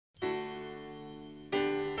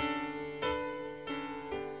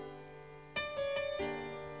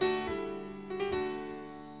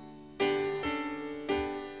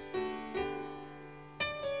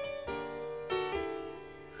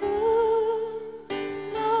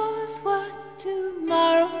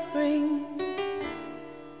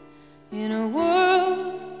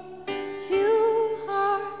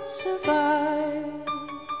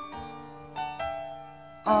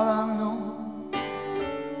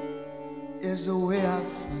is the way I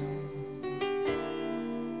feel.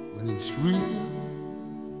 When it's real,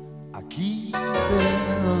 I keep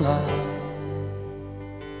it alive.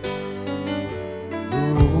 The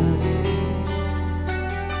road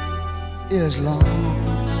is long.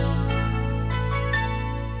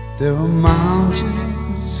 There are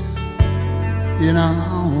mountains in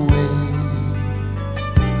our way,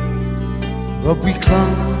 but we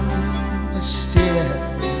climb a stair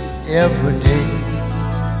every day.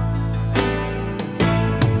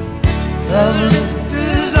 Love lifts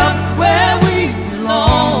us up where we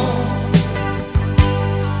belong,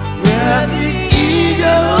 where the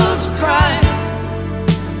eagles cry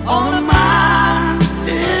on the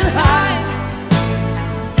mountain high.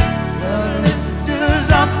 Love lifts us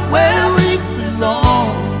up where we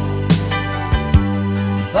belong,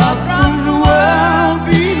 far from the world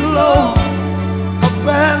below, up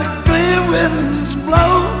where the clear winds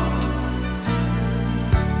blow.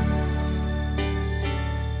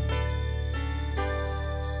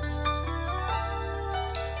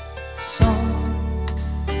 Some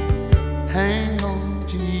hang on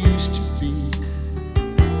to used to be,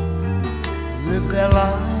 live their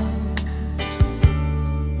lives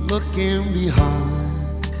looking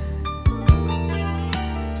behind.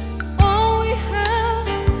 All we have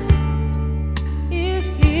is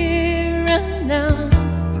here and now.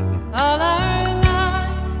 All our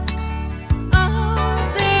lives are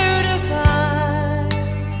there to find.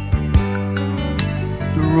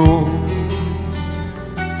 The road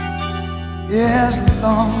is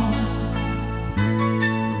long.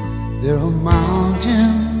 There are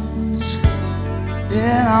mountains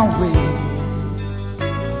in our way,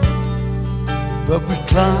 but we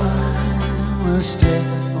climb a step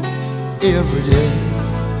every day.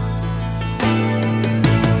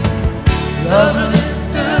 Love